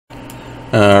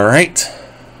Alright.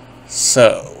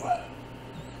 So,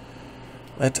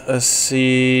 let us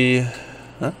see.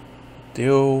 Huh?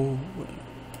 Deal.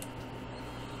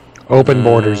 Open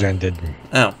borders ended.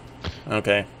 Oh,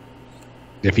 okay.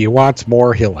 If he wants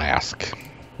more, he'll ask.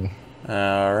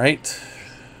 Alright.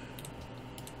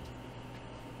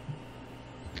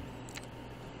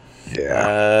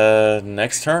 Yeah.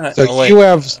 Next turn. So you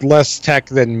have less tech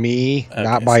than me, Okay,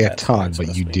 not by so a ton,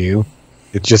 but you be. do.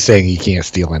 It's just saying he can't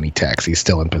steal any techs. He's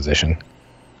still in position.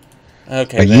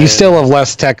 Okay, but you still have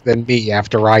less tech than me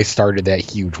after I started that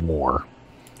huge war.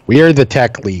 We are the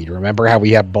tech lead. Remember how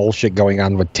we have bullshit going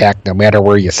on with tech? No matter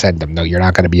where you send them, no, you're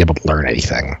not going to be able to learn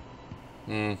anything.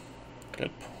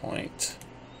 Good point.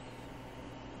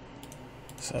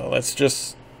 So let's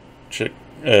just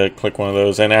click one of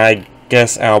those, and I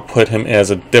guess I'll put him as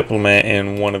a diplomat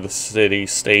in one of the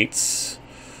city-states.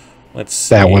 Let's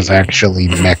see. That was actually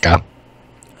Mecca.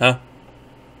 Huh?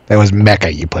 That was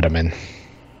Mecca you put him in.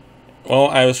 Well,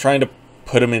 I was trying to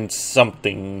put him in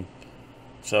something,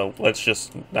 so let's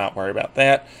just not worry about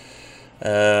that.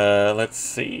 Let's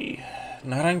see.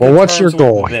 Not on good what's your terms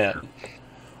goal? with them.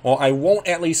 Well, I want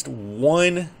at least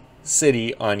one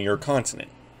city on your continent.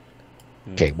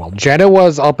 Okay, well,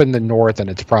 Genoa's up in the north, and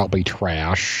it's probably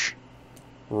trash.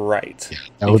 Right.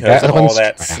 No, because of all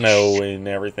that trash. snow and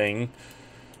everything.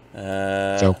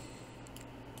 So,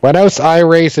 Buenos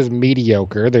Aires is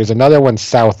mediocre. There's another one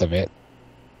south of it.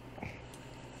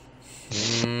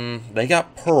 They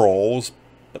got pearls,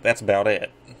 but that's about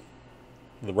it.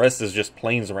 The rest is just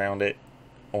plains around it.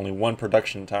 Only one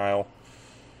production tile.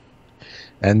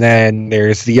 And then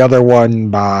there's the other one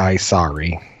by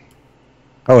Sari.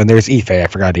 Oh, and there's Ife. I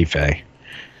forgot Ife.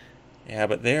 Yeah,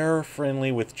 but they're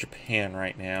friendly with Japan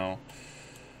right now.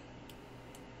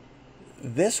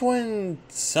 This one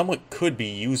somewhat could be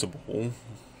usable.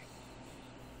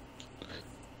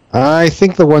 I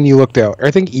think the one you looked at, I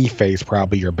think Ife is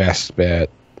probably your best bet.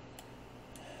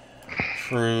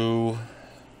 True.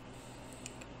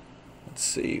 Let's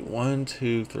see. 1,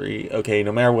 2, 3. Okay,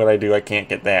 no matter what I do, I can't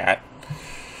get that.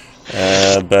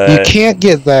 But you can't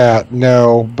get that,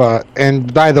 no. But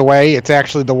and by the way, it's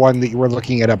actually the one that you were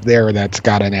looking at up there that's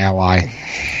got an ally.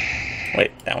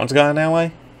 Wait, that one's got an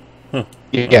ally? Yeah,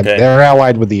 okay. They're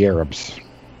allied with the Arabs.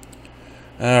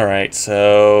 All right,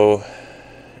 so,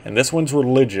 and this one's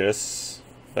religious,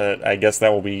 but I guess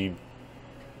that will be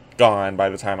gone by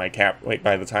the time I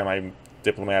by the time I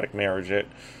diplomatic marriage it.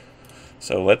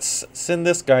 So let's send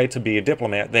this guy to be a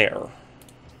diplomat there.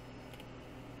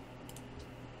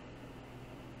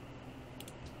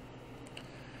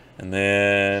 And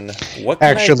then what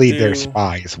can actually I do? They're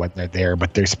spies when they're there,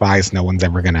 but they're spies no one's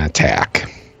ever going to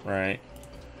attack. Right.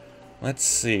 Let's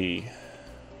see.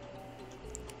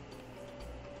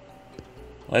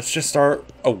 Let's just start.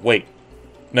 Oh wait,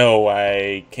 no,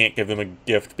 I can't give them a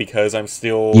gift because I'm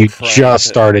still. You just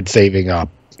started saving up.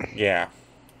 Yeah.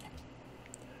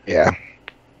 Yeah.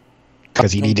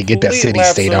 Because you need to get that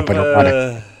city-state up and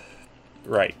running.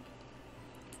 Right.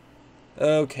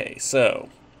 Okay, so.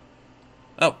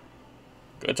 Oh.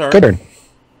 Good turn. Good turn.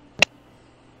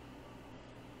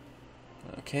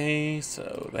 Okay,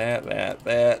 so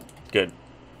that. Good.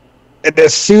 And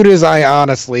as soon as I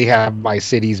honestly have my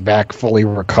cities back fully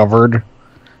recovered,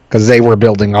 because they were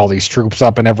building all these troops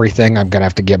up and everything, I'm going to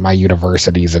have to get my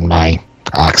universities and my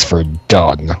Oxford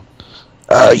done.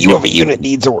 You have a unit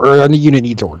needs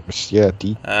orders. Yeah,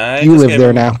 you live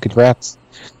there now. Congrats.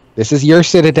 This is your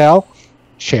citadel.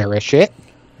 Cherish it.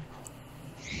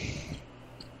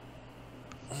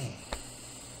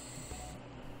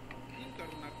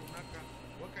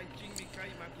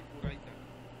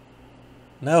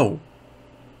 No.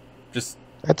 Just.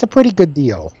 That's a pretty good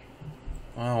deal.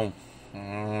 Oh.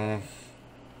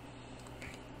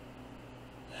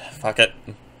 Fuck it.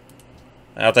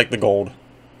 I'll take the gold.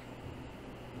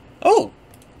 Oh,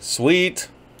 sweet.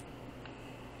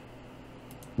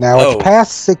 Now it's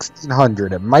past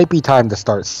 1600. It might be time to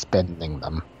start spending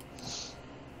them.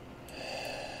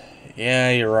 Yeah,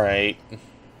 you're right.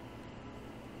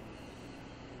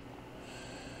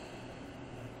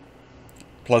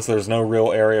 Plus, there's no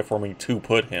real area for me to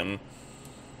put him.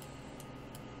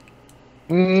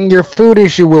 Your food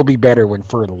issue will be better when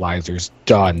fertilizer's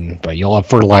done, but you'll have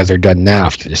fertilizer done now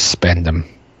if you just spend them.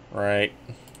 Right.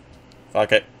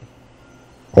 Fuck it.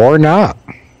 Or not.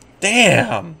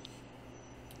 Damn!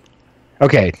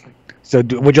 Okay, so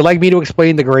would you like me to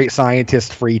explain the Great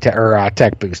Scientist free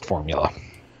tech boost formula?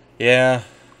 Yeah.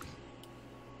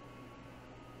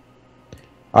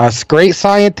 Great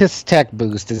Scientist tech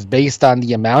boost is based on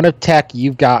the amount of tech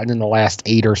you've gotten in the last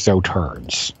 8 or so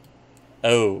turns.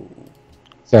 Oh.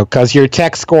 So, because your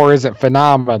tech score isn't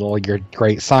phenomenal, your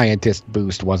great scientist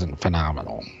boost wasn't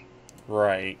phenomenal.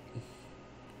 Right.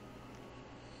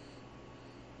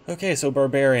 Okay, so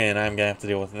barbarian, I'm gonna have to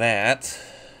deal with that.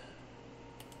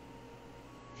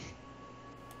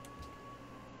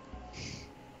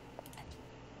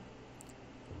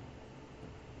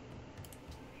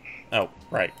 Oh,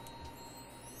 right.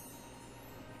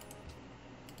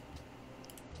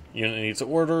 Unit needs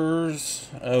orders.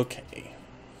 Okay.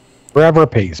 Wherever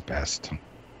pays best.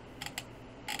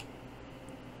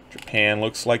 Japan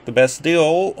looks like the best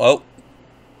deal. Oh.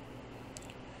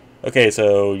 Okay,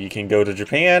 so you can go to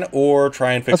Japan or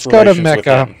try and fix Let's relations go to with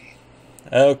Mecca. them.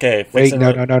 Okay, Wait,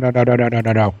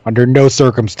 no. Under no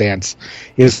circumstance.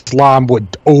 Islam would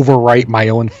overwrite my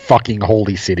own fucking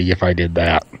holy city if I did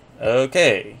that.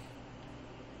 Okay.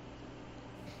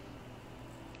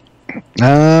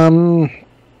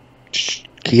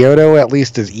 Kyoto at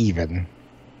least is even.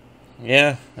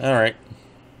 Yeah, alright.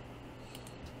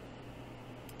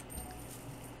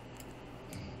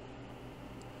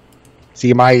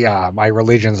 See, my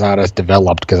religion's not as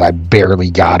developed because I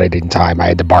barely got it in time. I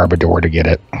had to Barbador to get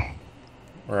it.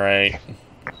 Right.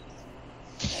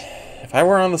 If I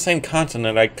were on the same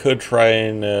continent, I could try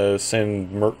and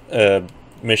send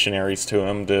missionaries to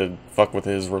him to fuck with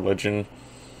his religion.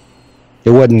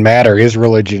 It wouldn't matter. His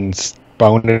religion's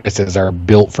bonuses are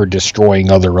built for destroying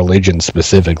other religions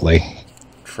specifically.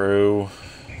 True.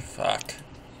 Fuck.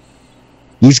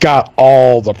 He's got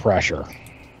all the pressure.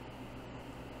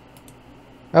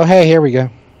 Oh, hey, here we go.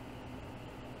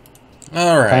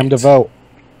 All right. Time to vote.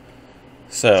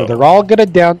 So they're all going to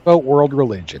downvote world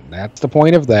religion. That's the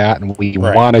point of that, and we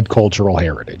wanted cultural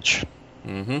heritage.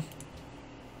 Mm-hmm.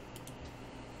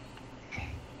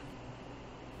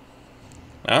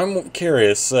 I'm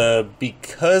curious,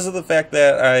 because of the fact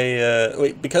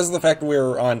that because of the fact that we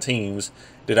were on teams,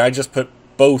 did I just put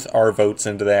both our votes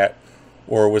into that,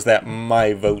 or was that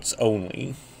my votes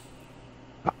only?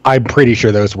 I'm pretty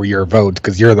sure those were your votes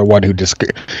because you're the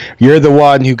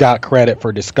one who got credit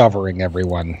for discovering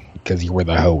everyone because you were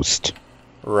the host.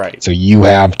 Right. So you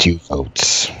have 2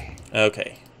 votes.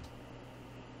 Okay.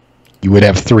 You would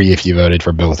have 3 if you voted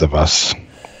for both of us.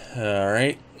 All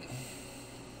right.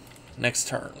 Next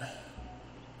turn.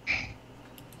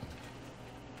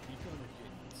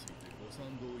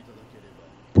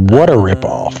 What a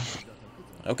ripoff.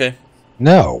 Okay.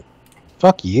 No.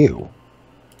 Fuck you.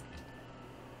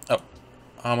 Oh,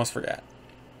 I almost forgot.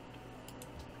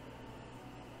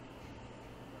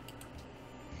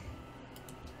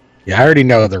 Yeah, I already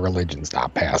know the religion's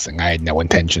not passing. I had no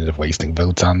intention of wasting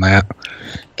votes on that.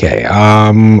 Okay,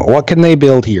 what can they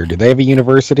build here? Do they have a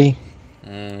university?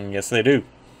 Yes, they do.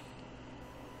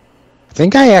 I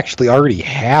think I actually already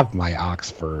have my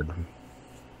Oxford.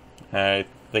 I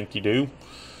think you do.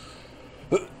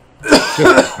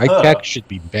 My tech should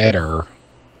be better.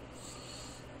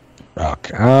 Fuck.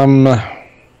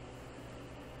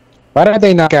 Why did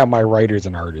they knock out my writers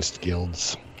and artists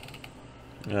guilds?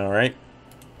 All right.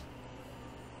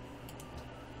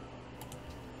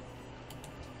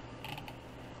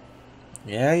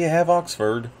 Yeah, you have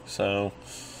Oxford, so...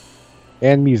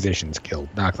 And musicians guild.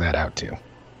 Knock that out, too.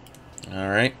 All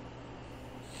right.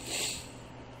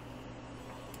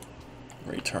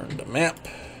 Return to map.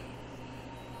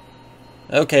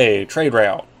 Okay, trade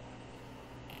route.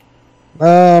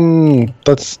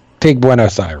 Let's take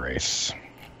Buenos Aires.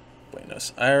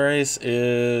 Buenos Aires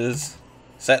is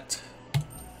set.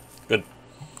 Good.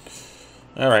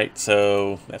 All right,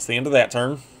 so that's the end of that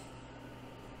turn.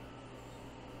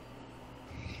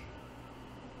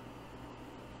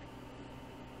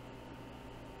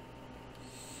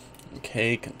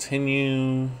 Okay,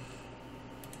 continue.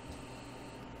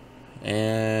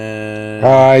 And...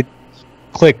 I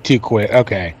clicked too quick.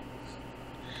 Okay.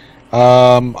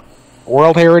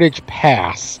 World Heritage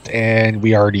passed, and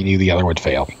we already knew the other would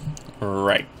fail.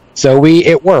 Right. So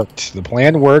it worked. The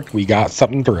plan worked. We got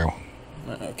something through.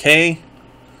 Okay.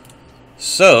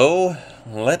 So,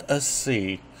 let us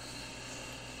see.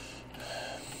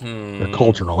 The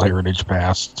cultural heritage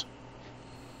passed.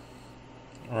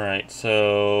 Alright,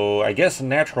 so I guess a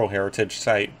natural heritage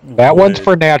site. That one's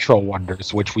for natural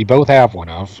wonders, which we both have one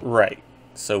of. Right.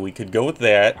 So we could go with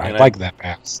that. I like that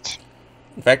passed.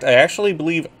 In fact, I actually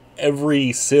believe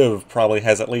every civ probably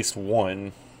has at least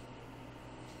one.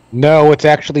 No, it's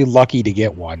actually lucky to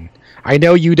get one. I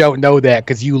know you don't know that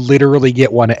because you literally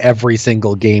get one every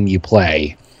single game you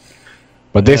play.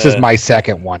 But this is my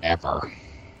second one ever.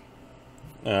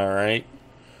 Alright.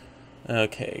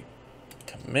 Okay.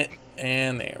 Commit.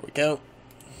 And there we go.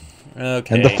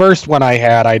 Okay. And the first one I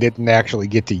had, I didn't actually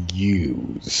get to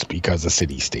use because the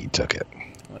city-state took it.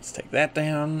 Let's take that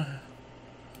down.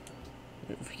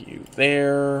 Move you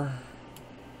there.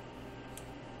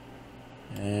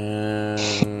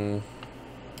 And...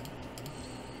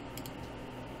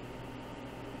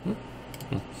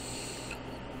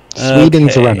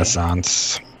 Sweden's okay. a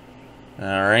renaissance.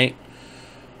 Alright.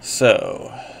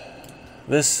 So,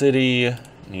 this city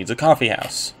needs a coffee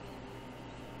house.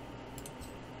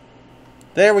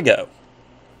 There we go.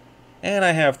 And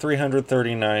I have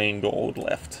 339 gold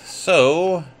left.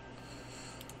 So...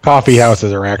 Coffee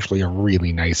houses are actually a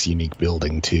really nice, unique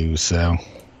building, too, so...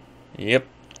 Yep.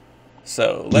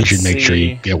 So, let's you should make sure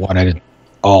you get one at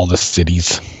all the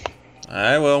cities.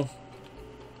 I will.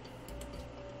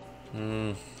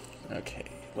 Okay,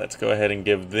 let's go ahead and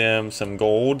give them some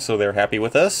gold so they're happy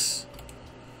with us.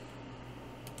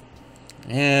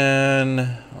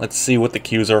 And let's see what the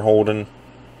queues are holding.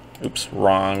 Oops,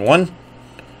 wrong one.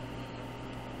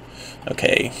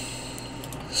 Okay,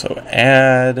 so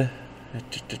add...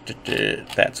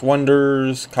 That's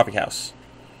Wonders, Coffee House.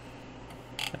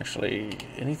 Actually,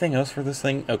 anything else for this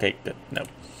thing? Okay, good. No.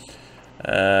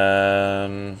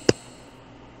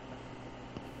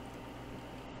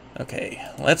 Okay,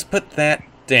 let's put that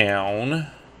down.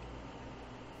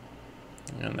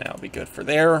 And that'll be good for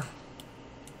there.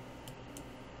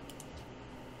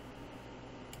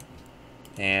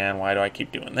 And why do I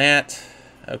keep doing that?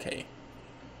 Okay.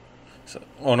 So,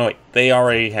 oh no, wait. They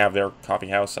already have their coffee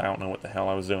house. I don't know what the hell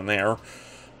I was doing there.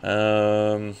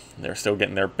 They're still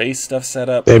getting their base stuff set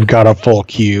up. They've got a full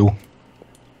queue.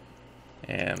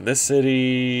 And this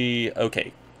city...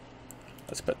 Okay.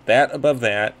 Let's put that above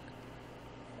that.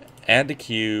 Add to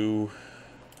queue.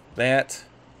 That.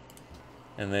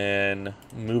 And then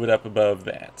move it up above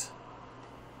that.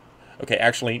 Okay,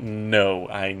 actually, no.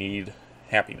 I need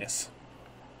happiness.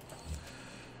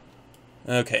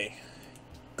 Okay.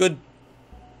 Good.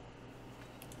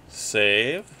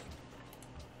 Save.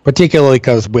 Particularly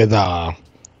because with the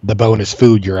bonus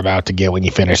food you're about to get when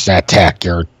you finish that tech,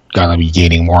 you're going to be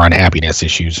gaining more unhappiness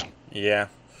issues. Yeah.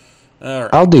 All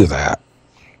right. I'll do that.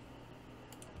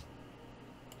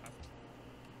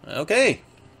 Okay.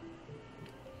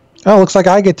 Oh, looks like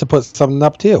I get to put something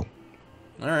up too.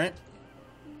 All right.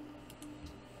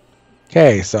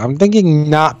 Okay, so I'm thinking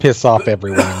not piss off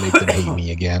everyone and make them hate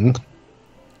me again.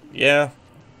 Yeah.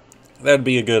 That'd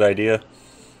be a good idea.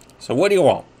 So what do you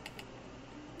want?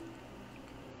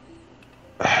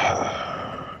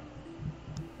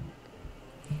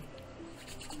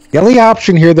 The only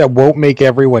option here that won't make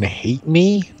everyone hate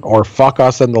me or fuck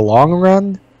us in the long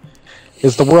run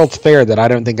is the World's Fair that I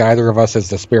don't think either of us has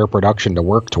the spare production to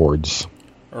work towards.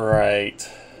 Right.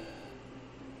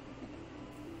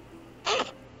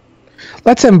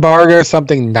 Let's embargo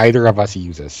something neither of us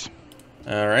uses.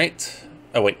 All right.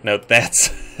 Oh, wait. No,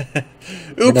 that's...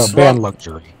 Oops. No, ban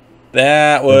luxury.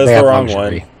 That was the wrong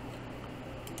one.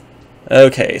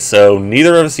 Okay, so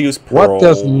neither of us use pearls. What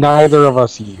does neither of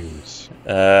us use?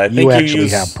 I think you actually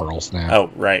use... have pearls now. Oh,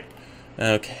 right.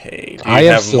 Okay. Do you I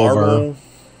have silver. marble?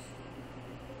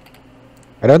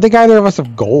 I don't think either of us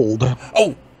have gold.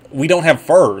 Oh, we don't have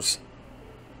furs.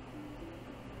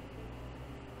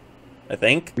 I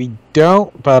think. We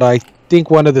don't, but I think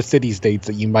one of the city-states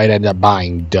that you might end up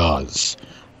buying does.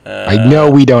 I know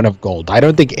we don't have gold. I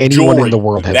don't think anyone jewelry. in the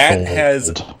world has that gold.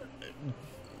 Has...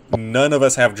 None of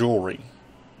us have jewelry.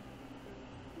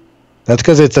 That's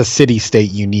because it's a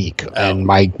city-state unique, and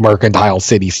my mercantile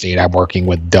city-state I'm working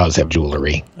with does have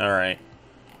jewelry. All right.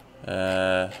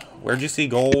 Where'd you see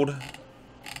gold?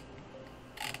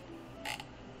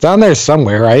 It's on there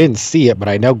somewhere. I didn't see it, but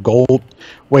I know gold...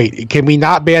 Wait, can we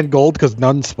not ban gold because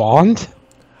none spawned?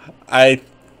 I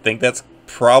think that's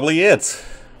probably it.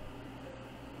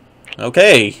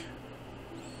 Okay.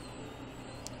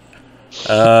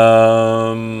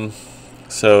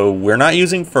 So we're not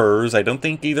using furs. I don't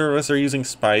think either of us are using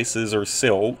spices or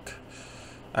silk.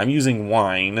 I'm using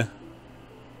wine.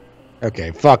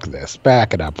 Okay, fuck this.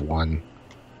 Back it up one.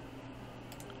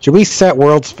 Should we set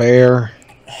World's Fair?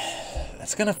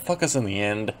 That's gonna fuck us in the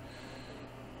end.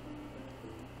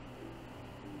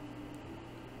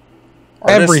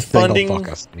 Everything will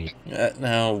fuck us in the end.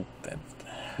 No.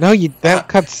 No, that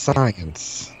cuts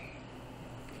science.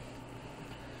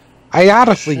 I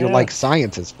honestly like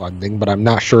science's funding, but I'm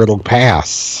not sure it'll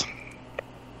pass.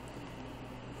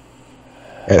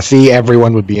 See,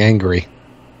 everyone would be angry.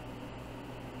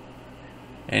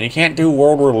 And you can't do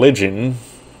world religion.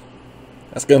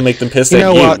 That's gonna make them pissed at you.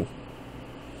 You know what?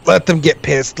 Let them get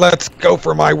pissed. Let's go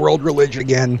for my world religion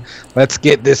again. Let's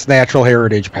get this natural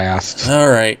heritage passed. All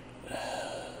right.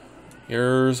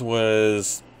 Yours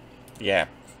was, yeah.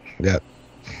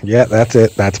 Yeah, that's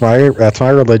it. That's my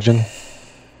religion.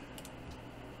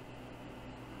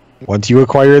 Once you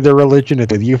acquire their religion,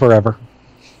 it's with you forever.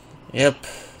 Yep.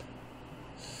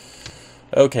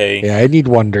 Okay. Yeah, I need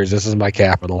wonders. This is my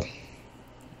capital.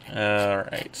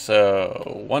 Alright,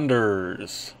 so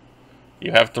wonders.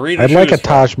 You have 3 to I'd choose like a from.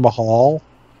 Taj Mahal.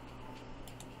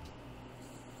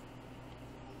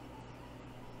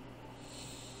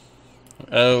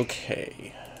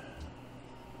 Okay.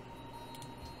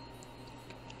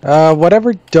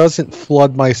 Whatever doesn't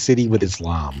flood my city with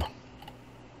Islam.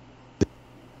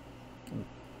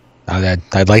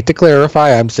 I'd like to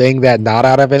clarify, I'm saying that not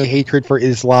out of any hatred for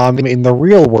Islam in the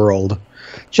real world,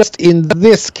 just in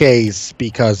this case,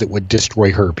 because it would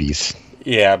destroy herpes.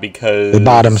 Yeah, because... The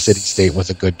bottom city-state was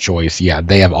a good choice. Yeah,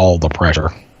 they have all the pressure.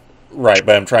 Right,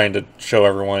 but I'm trying to show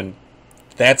everyone,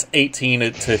 that's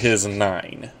 18 to his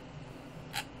 9.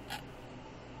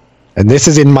 And this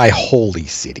is in my holy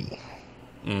city.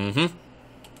 Mm-hmm.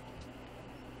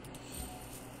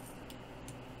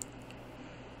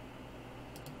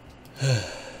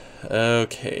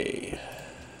 Okay.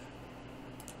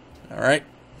 Alright.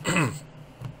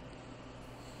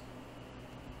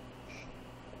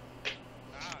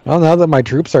 Well, now that my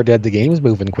troops are dead, the game's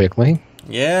moving quickly.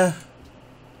 Yeah.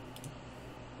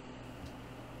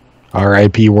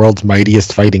 R.I.P. World's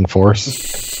mightiest fighting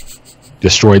force.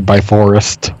 Destroyed by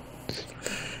forest.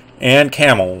 And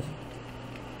camel.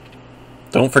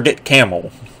 Don't forget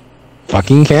camel.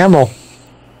 Fucking camel.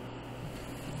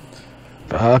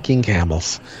 Fucking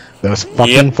camels. Those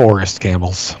fucking forest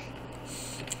camels.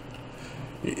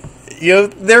 You know,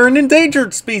 they're an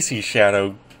endangered species,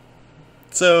 Shadow.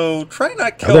 So try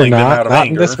not killing them out of not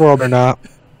anger. In this world, they're not.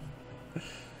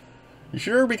 You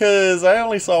sure? Because I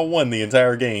only saw one the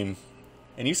entire game.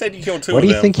 And you said you killed 2 of them. What do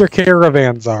you think your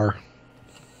caravans are?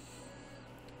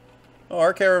 Oh,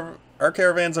 our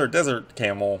caravans are desert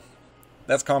camel.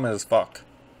 That's common as fuck.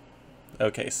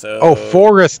 Okay, so... Oh,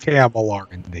 forest camel are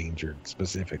endangered,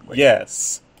 specifically.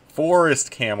 Yes.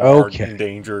 Forest camel are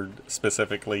endangered,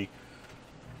 specifically.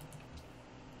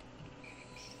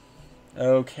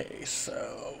 Okay,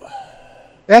 so...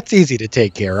 That's easy to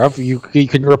take care of. You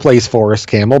can replace forest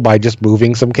camel by just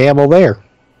moving some camel there.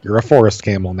 You're a forest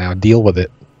camel now. Deal with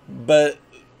it. But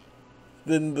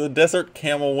then the desert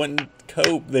camel wouldn't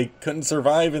cope. They couldn't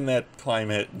survive in that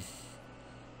climate.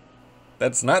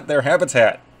 That's not their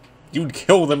habitat. You'd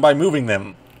kill them by moving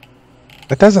them.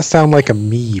 That doesn't sound like a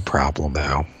me problem,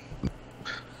 though.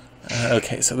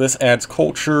 Okay, so this adds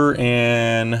culture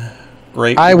and...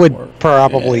 Great. I would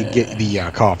probably get the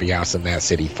coffee house in that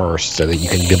city first so that you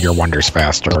can do your wonders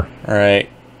faster. Alright.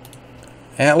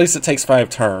 At least it takes 5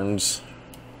 turns.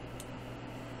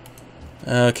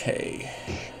 Okay.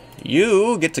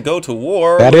 You get to go to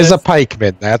war. That is a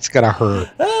pikeman. That's gonna hurt.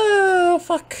 Oh,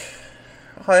 fuck.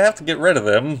 I have to get rid of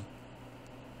them.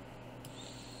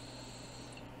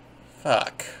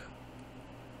 Fuck.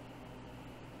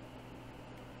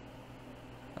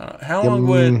 How long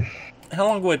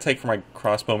would it take for my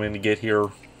crossbowmen to get here?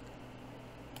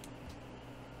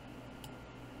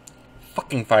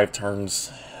 Fucking 5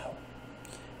 turns.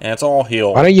 And it's all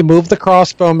heal. Why don't you move the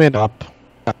crossbowmen up?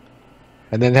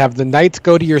 And then have the knights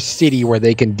go to your city where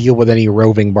they can deal with any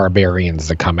roving barbarians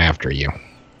that come after you.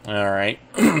 Alright.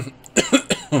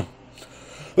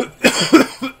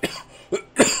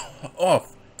 Oh,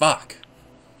 fuck.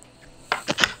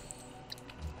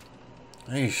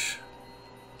 Eesh.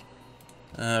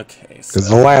 Okay, so... Because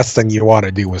the last thing you want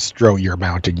to do is throw your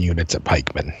mounted units at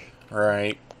pikemen.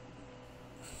 Right.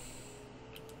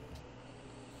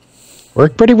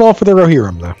 Worked pretty well for the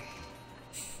Rohirrim, though.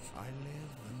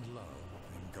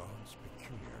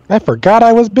 I forgot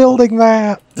I was building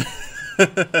that.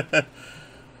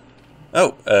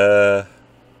 Oh,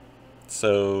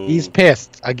 so... He's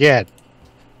pissed, again.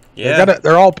 Yeah.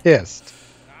 They're all pissed.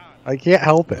 I can't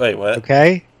help it. Wait, what?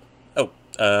 Okay? Oh,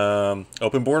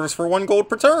 open borders for 1 gold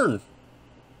per turn.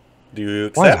 Do you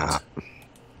accept? Why not?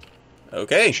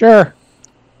 Okay. Sure.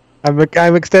 I'm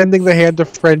extending the hand of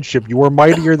friendship. You were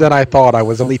mightier than I thought. I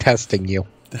was only testing you.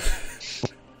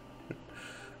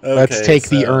 Okay, let's take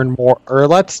the earn more, or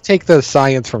let's take the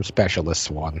science from specialists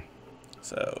one.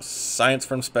 So, science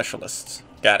from specialists.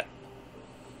 Got it.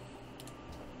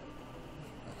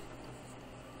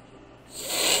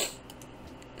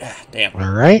 Ah, damn.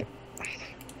 All right.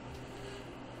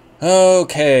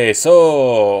 Okay,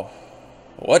 so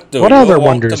what other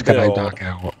wonders can I knock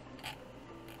out?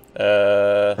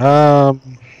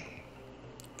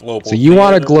 Global so you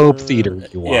want a theater. globe theater?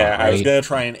 You want, yeah, right? I was gonna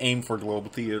try and aim for global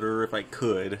theater if I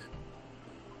could.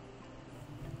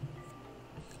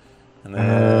 And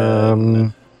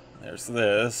then there's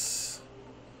this.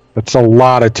 That's a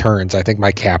lot of turns. I think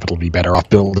my capital would be better off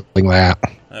building that.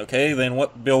 Okay, then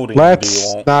what building do you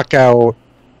Let's want? knock out...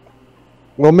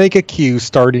 We'll make a queue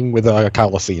starting with a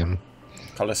Coliseum.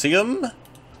 Coliseum?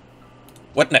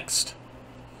 What next?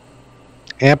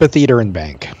 Amphitheater and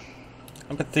bank.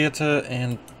 Amphitheater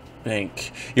and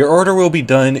bank. Your order will be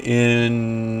done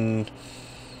in...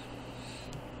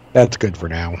 That's good for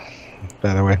now,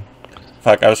 by the way.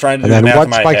 Fuck, I was trying to And do the then math in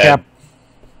once my my head.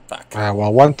 Fuck.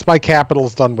 well, once my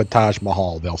capital's done with Taj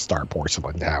Mahal, they'll start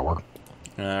Porcelain Tower.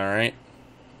 Alright.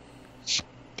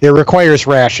 It requires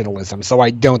rationalism, so I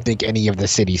don't think any of the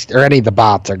cities or any of the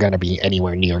bots are going to be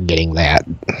anywhere near getting that.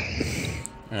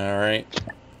 Alright.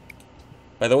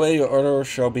 By the way, your order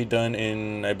shall be done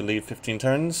in, I believe, 15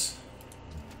 turns.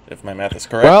 If my math is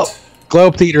correct. Well,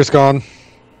 Globe Theater's gone.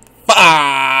 Fuck!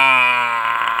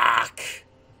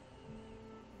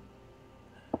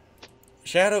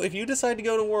 Shadow, if you decide to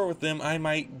go to war with them, I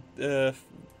might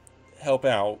help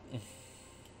out.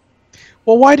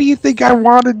 Well, why do you think I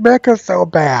wanted Mecca so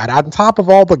bad? On top of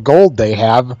all the gold they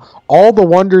have, all the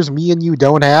wonders me and you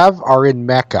don't have are in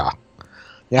Mecca.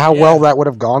 You know how well that would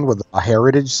have gone with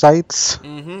heritage sites?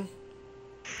 Mm-hmm.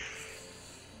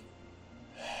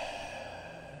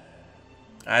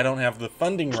 I don't have the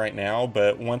funding right now,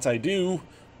 but once I do,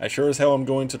 I sure as hell am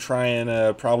going to try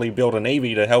and probably build a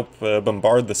navy to help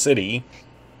bombard the city.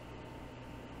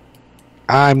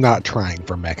 I'm not trying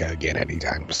for Mecca again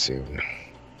anytime soon.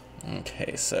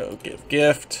 Okay, so give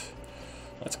gift.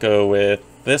 Let's go with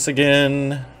this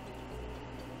again.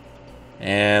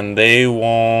 And they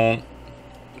want...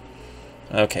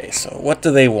 Okay, so what do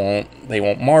they want? They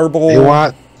want marble.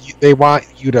 They want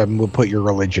you to put your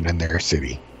religion in their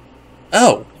city.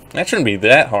 Oh, that shouldn't be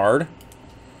that hard.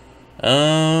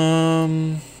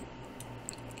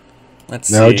 Let's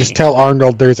see. No, just tell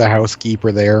Arnold there's a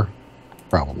housekeeper there.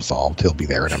 Problem solved. He'll be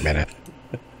there in a minute.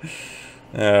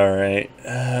 Alright.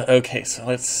 Okay, so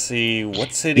let's see.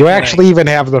 What city You actually even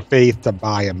have the faith to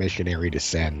buy a missionary to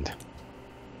send.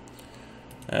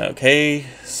 Okay,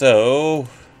 so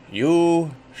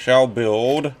you shall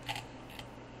build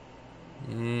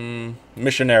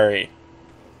missionary.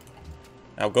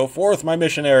 Now go forth, my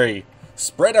missionary.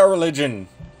 Spread our religion.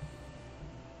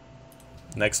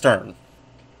 Next turn.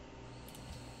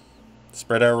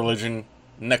 Spread our religion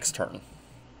next turn.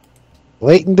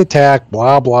 Blatant attack,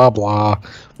 blah, blah, blah.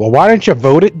 Well, why don't you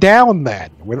vote it down then,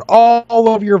 with all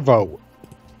of your vote?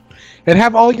 And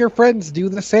have all your friends do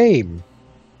the same.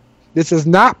 This is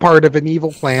not part of an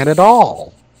evil plan at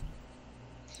all.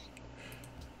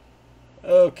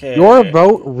 Okay. Your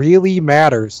vote really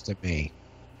matters to me.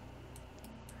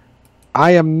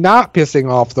 I am not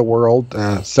pissing off the world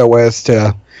so as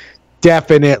to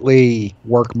definitely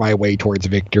work my way towards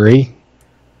victory.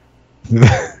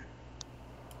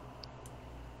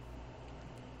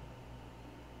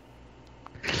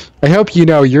 I hope you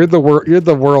know you're the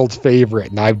world's favorite,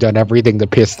 and I've done everything to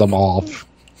piss them off.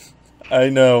 I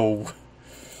know.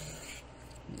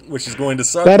 Which is going to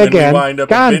suck Then when again, we wind up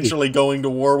Gandhi. eventually going to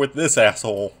war with this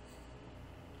asshole.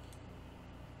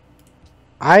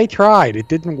 I tried. It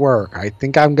didn't work. I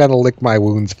think I'm gonna lick my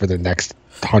wounds for the next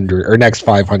 100 or next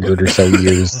 500 or so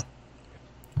years.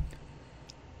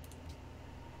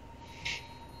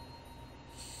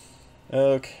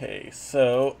 Okay,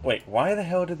 so... Wait, why the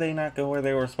hell did they not go where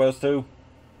they were supposed to?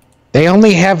 They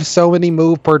only have so many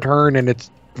move per turn, and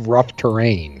it's rough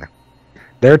terrain.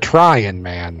 They're trying,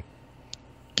 man.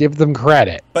 Give them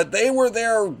credit. But they were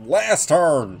there last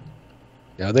turn!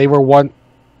 You know,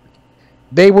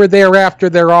 they were there after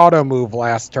their auto move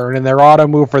last turn, and their auto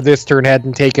move for this turn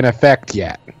hadn't taken effect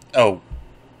yet. Oh.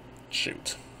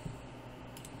 Shoot.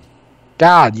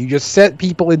 God, you just sent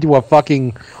people into a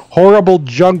fucking horrible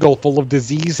jungle full of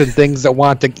disease and things that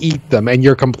want to eat them, and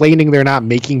you're complaining they're not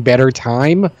making better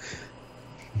time?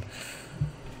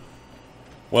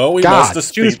 Well, we God,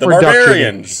 must choose defeat the production.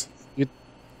 barbarians.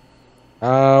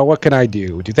 What can I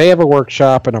do? Do they have a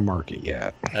workshop and a market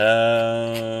yet?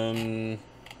 They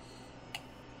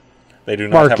do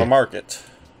not have a market.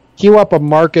 Queue up a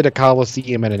market, a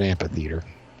coliseum, and an amphitheater.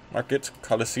 Market,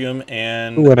 coliseum,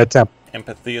 and Ooh, and a temple.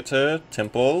 Amphitheater,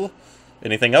 temple.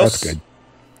 Anything else? That's good.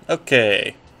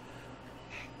 Okay.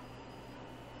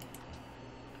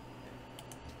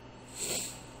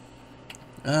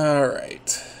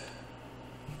 Alright.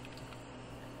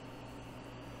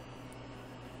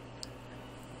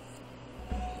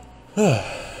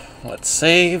 Let's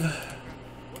save.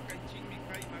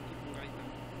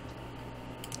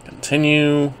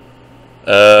 Continue.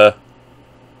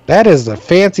 That is the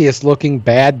fanciest looking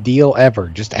bad deal ever.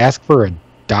 Just ask for a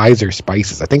dyes or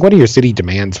spices. I think one of your city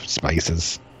demands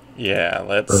spices. Yeah,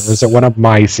 let's... Or is it one of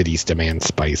my cities demands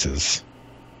spices?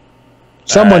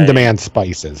 Someone demands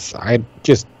spices. I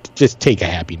just take a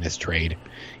happiness trade.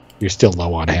 You're still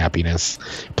low on happiness.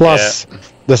 Plus,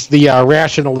 the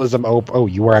rationalism. Oh,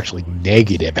 you were actually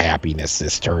negative happiness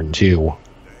this turn too.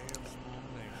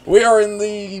 We are in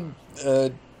the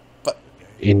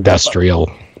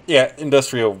industrial.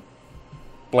 Industrial.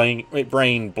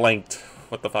 Brain blanked.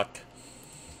 What the fuck?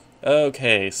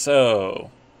 Okay,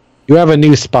 so you have a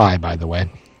new spy, by the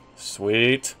way.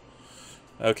 Sweet.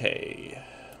 Okay,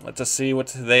 let's just see what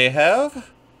they have.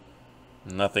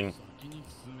 Nothing.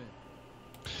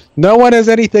 No one has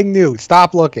anything new.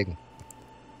 Stop looking.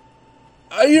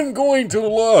 I am going to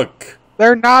look.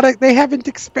 They're not. They haven't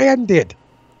expanded.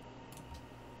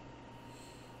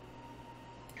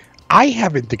 I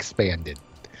haven't expanded.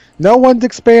 No one's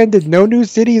expanded. No new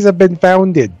cities have been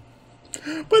founded.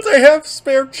 But I have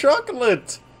spare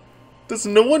chocolate. Does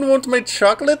no one want my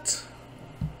chocolate?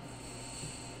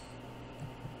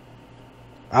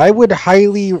 I would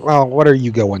highly... Well, what are you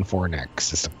going for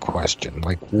next is the question.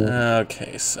 Like,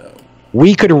 okay, so...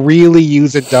 we could really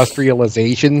use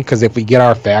industrialization, because if we get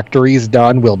our factories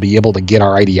done, we'll be able to get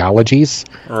our ideologies.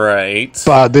 Right.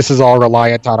 But this is all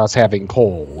reliant on us having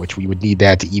coal, which we would need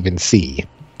that to even see.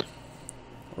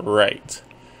 Right.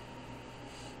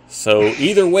 So,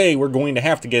 either way, we're going to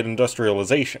have to get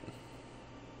industrialization.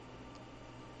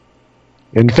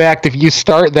 In fact, if you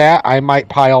start that, I might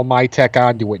pile my tech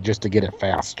onto it just to get it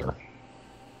faster.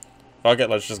 Fuck it,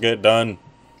 let's just get it done.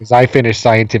 Because I finished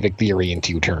scientific theory in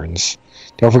 2 turns.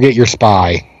 Don't forget your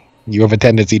spy. You have a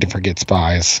tendency to forget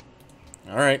spies.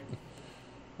 Alright.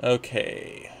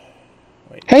 Okay.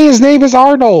 Wait. Hey, his name is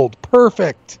Arnold!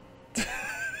 Perfect!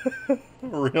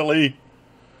 Really?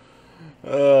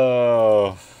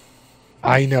 Oh.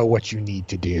 I know what you need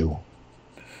to do.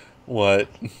 What?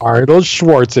 Arnold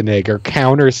Schwarzenegger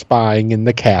counter-spying in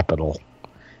the Capitol.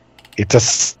 It's a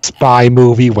spy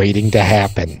movie waiting to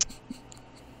happen.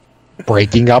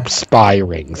 Breaking up spy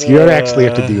rings. You don't actually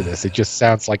have to do this. It just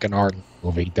sounds like an Arnold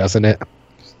movie, doesn't it?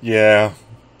 Yeah.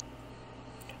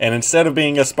 And instead of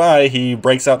being a spy, he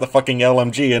breaks out the fucking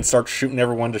LMG and starts shooting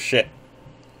everyone to shit.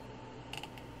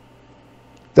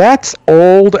 That's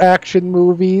old action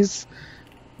movies.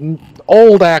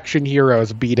 Old action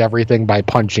heroes beat everything by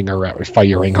punching or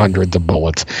firing hundreds of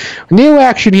bullets. New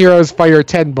action heroes fire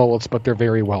 10 bullets, but they're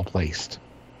very well placed.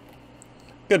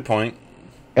 Good point.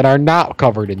 And are not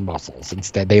covered in muscles.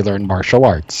 Instead, they learn martial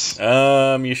arts.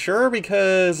 You sure?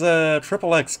 Because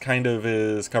Triple X kind of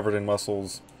is covered in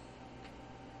muscles.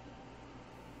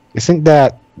 Isn't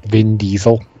that Vin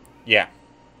Diesel? Yeah.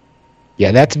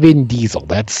 Yeah, that's Vin Diesel.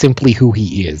 That's simply who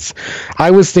he is.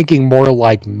 I was thinking more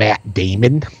like Matt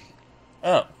Damon.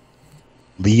 Oh.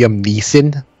 Liam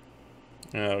Neeson.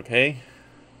 Okay.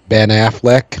 Ben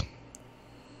Affleck.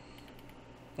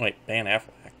 Wait, Ben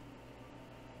Affleck?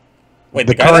 Wait,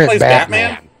 the guy that plays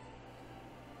Batman?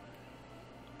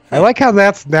 I like how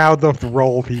that's now the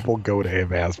role people go to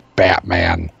him as,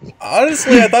 Batman.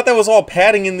 Honestly, I thought that was all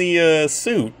padding in the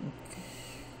suit.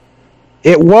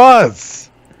 It was!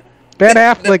 Ben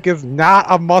Affleck is not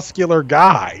a muscular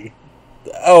guy.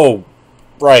 Oh,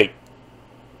 right.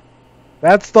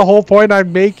 That's the whole point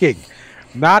I'm making.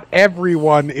 Not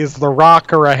everyone is The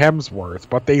Rock or a Hemsworth,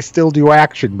 but they still do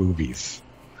action movies.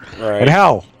 Right. And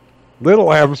hell, little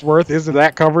Hemsworth isn't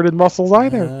that covered in muscles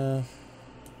either.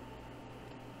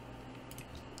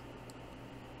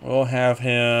 We'll have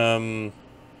him...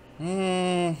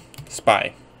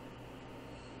 spy.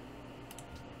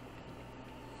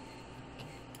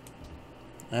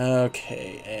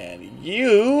 Okay, and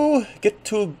you get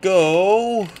to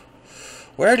go...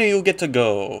 Where do you get to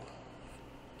go?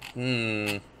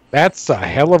 That's a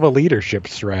hell of a leadership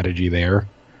strategy there.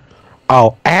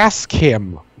 I'll ask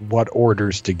him what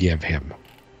orders to give him.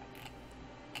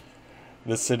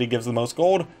 This city gives the most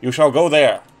gold. You shall go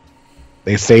there.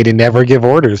 They say to never give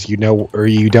orders you know or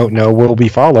you don't know will be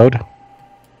followed.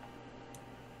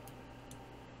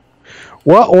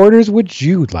 What orders would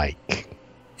you like?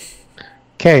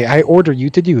 Okay, I order you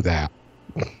to do that.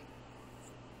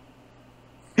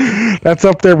 That's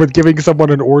up there with giving someone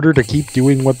an order to keep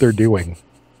doing what they're doing.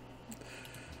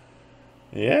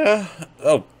 Yeah.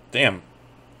 Oh, damn.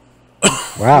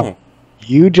 Wow.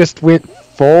 You just went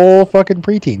full fucking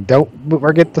preteen. Don't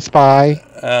forget the spy.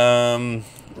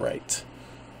 Right.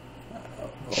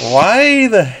 Why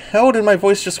the hell did my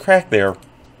voice just crack there?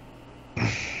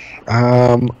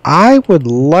 I would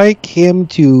like him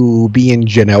to be in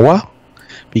Genoa,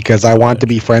 because I want to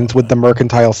be friends with the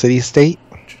mercantile city-state.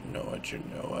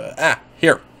 Genoa. Ah,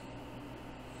 here.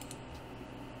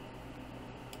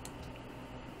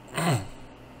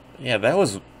 Yeah, that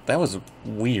was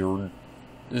weird.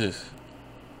 Ugh.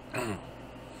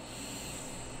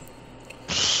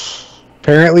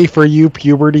 Apparently, for you,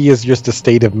 puberty is just a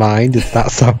state of mind. It's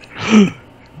not some.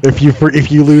 If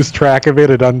you lose track of it,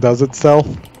 it undoes itself.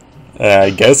 I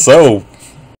guess so.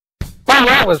 Well,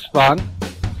 that was fun.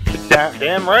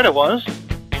 Damn right it was.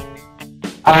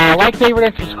 Like,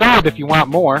 favorite, and subscribe if you want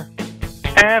more.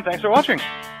 And thanks for watching.